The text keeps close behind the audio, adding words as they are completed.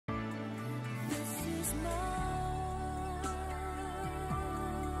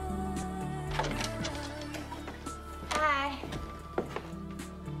Hi.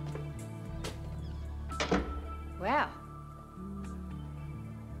 Well,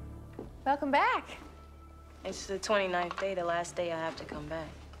 welcome back. It's the 29th day, the last day I have to come back.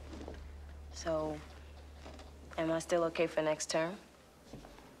 So, am I still okay for next term?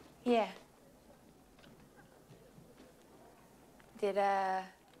 Yeah. Did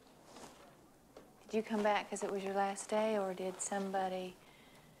you come back because it was your last day, or did somebody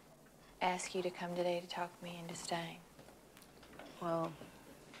ask you to come today to talk me into staying? Well,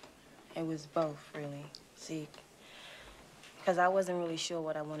 it was both, really. See, because I wasn't really sure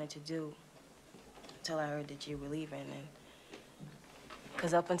what I wanted to do until I heard that you were leaving. And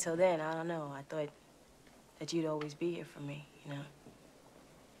because up until then, I don't know, I thought that you'd always be here for me, you know?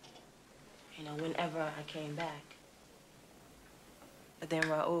 You know, whenever I came back. But then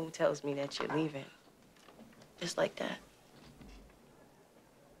Raul tells me that you're leaving. Just like that.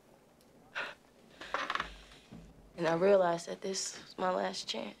 And I realized that this was my last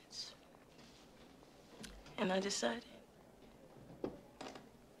chance. And I decided,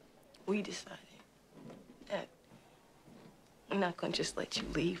 we decided, that I'm not gonna just let you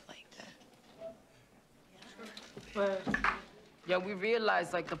leave like that. But, yeah, we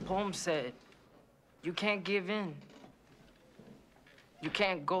realized, like the poem said, you can't give in. You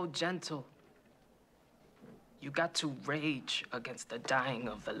can't go gentle. You got to rage against the dying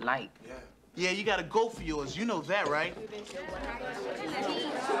of the light. Yeah. Yeah, you gotta go for yours. You know that, right? You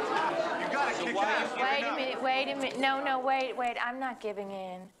gotta kick it out. Wait a minute. No, wait. I'm not giving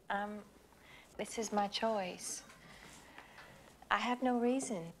in. This is my choice. I have no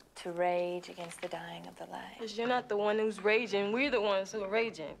reason to rage against the dying of the light. Because you're not the one who's raging. We're the ones who are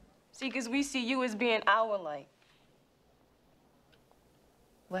raging. See, because we see you as being our light.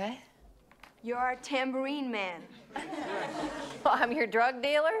 What? You're our tambourine man. Well, I'm your drug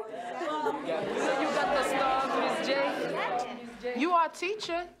dealer? You got the stars, Miss J. You our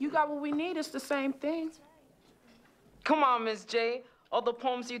teacher. You got what we need. It's the same thing. Come on, Miss J. All the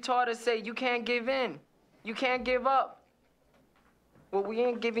poems you taught us say you can't give in. You can't give up. Well, we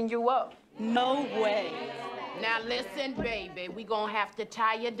ain't giving you up. No way. Now listen, baby, we gonna have to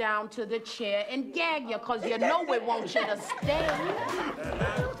tie you down to the chair and gag you, cause you know we want you to stay.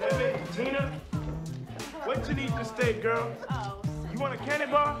 Tina, what you need to stay, girl? You want a candy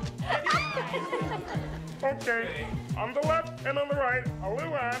bar? Okay, on the left and on the right,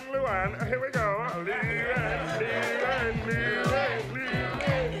 Luan, here we go. Luan.